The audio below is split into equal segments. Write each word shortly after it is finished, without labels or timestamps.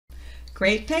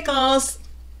Great pickles,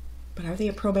 but are they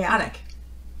a probiotic?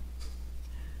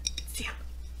 See,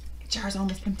 the jar's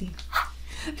almost empty.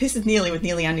 This is Neily with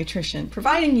Neily on Nutrition,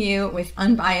 providing you with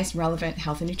unbiased, relevant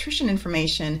health and nutrition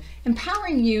information,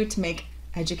 empowering you to make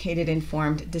educated,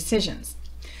 informed decisions.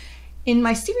 In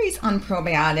my series on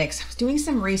probiotics, I was doing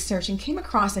some research and came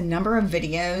across a number of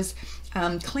videos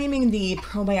claiming the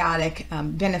probiotic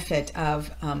benefit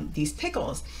of these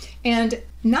pickles. And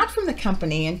not from the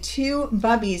company, and to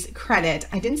Bubby's credit,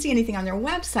 I didn't see anything on their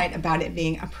website about it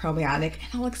being a probiotic,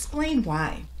 and I'll explain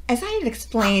why. As I had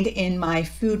explained in my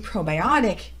food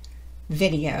probiotic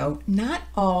video, not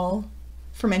all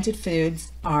fermented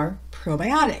foods are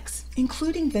probiotics,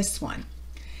 including this one.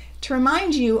 To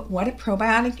remind you what a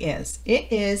probiotic is,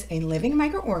 it is a living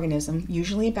microorganism,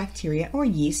 usually a bacteria or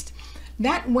yeast,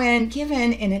 that when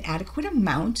given in an adequate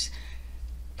amount,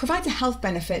 provides a health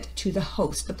benefit to the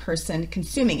host, the person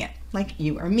consuming it, like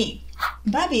you or me.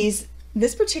 Bubby's,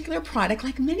 this particular product,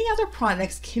 like many other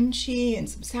products, kimchi and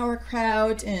some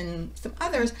sauerkraut and some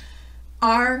others,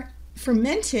 are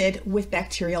fermented with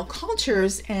bacterial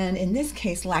cultures, and in this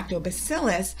case,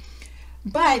 lactobacillus,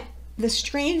 but the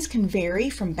strains can vary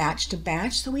from batch to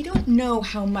batch, so we don't know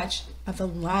how much of the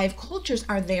live cultures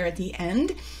are there at the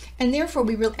end, and therefore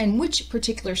and which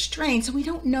particular strain, so we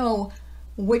don't know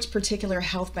which particular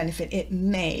health benefit it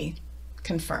may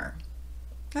confer.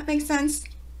 That makes sense?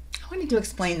 I wanted to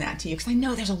explain that to you because I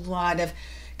know there's a lot of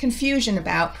confusion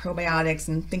about probiotics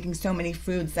and thinking so many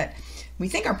foods that we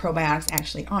think are probiotics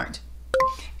actually aren't.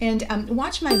 And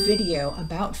watch my video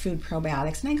about food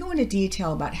probiotics, and I go into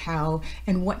detail about how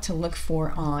and what to look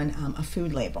for on a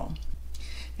food label.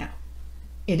 Now,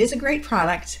 it is a great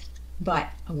product, but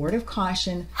a word of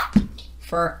caution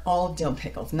for all dill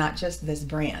pickles, not just this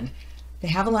brand. They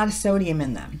have a lot of sodium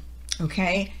in them,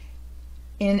 okay?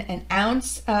 In an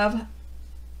ounce of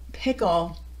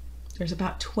pickle, there's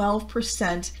about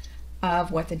 12%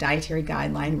 of what the dietary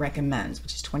guideline recommends,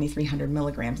 which is 2,300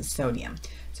 milligrams of sodium.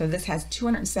 So this has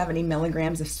 270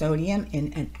 milligrams of sodium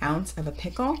in an ounce of a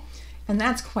pickle, and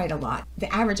that's quite a lot.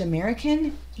 The average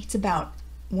American eats about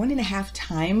 1.5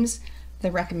 times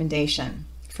the recommendation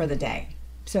for the day.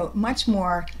 So much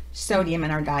more sodium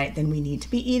in our diet than we need to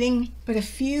be eating. But a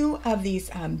few of these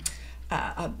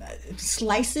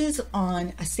slices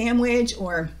on a sandwich,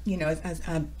 or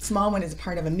a small one as a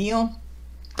part of a meal,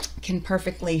 can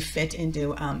perfectly fit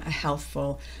into a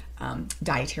healthful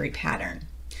dietary pattern.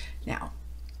 Now,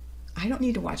 I don't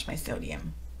need to watch my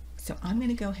sodium, so I'm going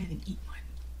to go ahead and eat one.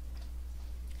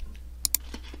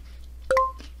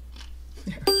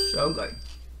 They're so good.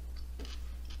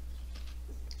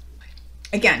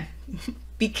 Again,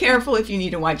 be careful if you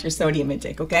need to watch your sodium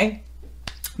intake, okay?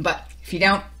 But if you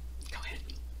don't, go ahead.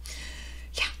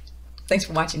 Yeah. Thanks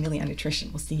for watching Neily on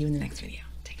Nutrition. We'll see you in the next video.